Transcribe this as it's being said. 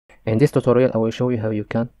In this tutorial I will show you how you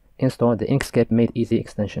can install the inkscapeMadeeasy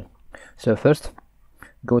extension. So first,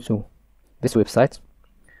 go to this website,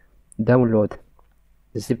 download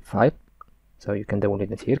the zip file, so you can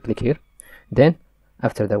download it here, click here. Then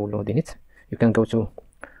after downloading it, you can go to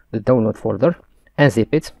the download folder and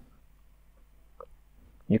zip it.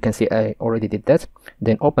 You can see I already did that.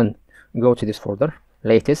 Then go to this folder,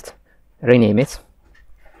 latest, rename it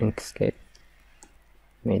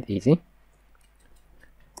inkscapeMadeeasy.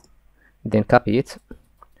 Then copy it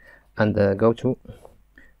and go to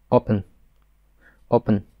open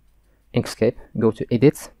Inkscape, go to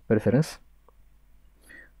edit, preference,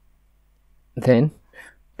 then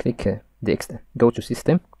click go to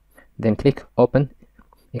system, then click open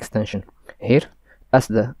extension. Here pass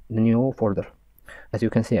the new folder. As you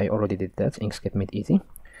can see I already did that, inkscapeMadeeasy.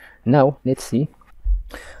 Now let's see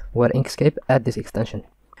where Inkscape add this extension.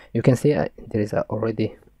 You can see there is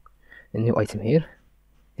already a new item here,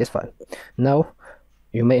 this file. Now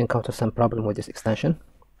you may encounter some problem with this extension,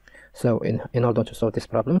 so in order to solve this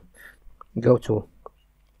problem, go to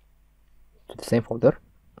the same folder.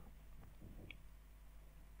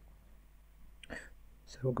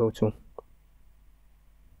 So go to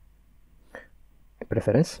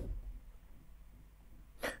preference,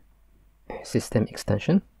 system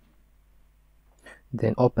extension,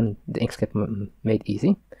 then open the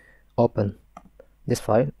inkscapeMadeeasy, open this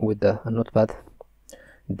file with a notepad,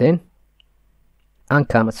 then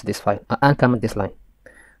uncomment this file, uncomment this line.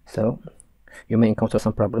 So you may encounter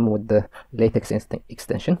some problem with the latex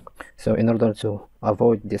extension, so in order to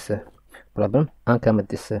avoid this problem, uncomment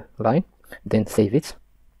this line, then save it,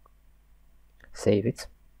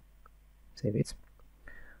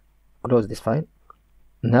 close this file.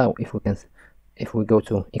 Now if we go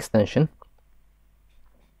to extension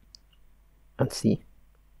and see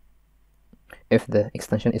if the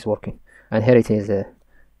extension is working, and here it is.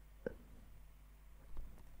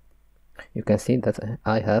 You can see that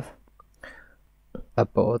I have a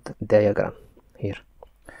board diagram here.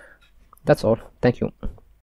 That's all. Thank you.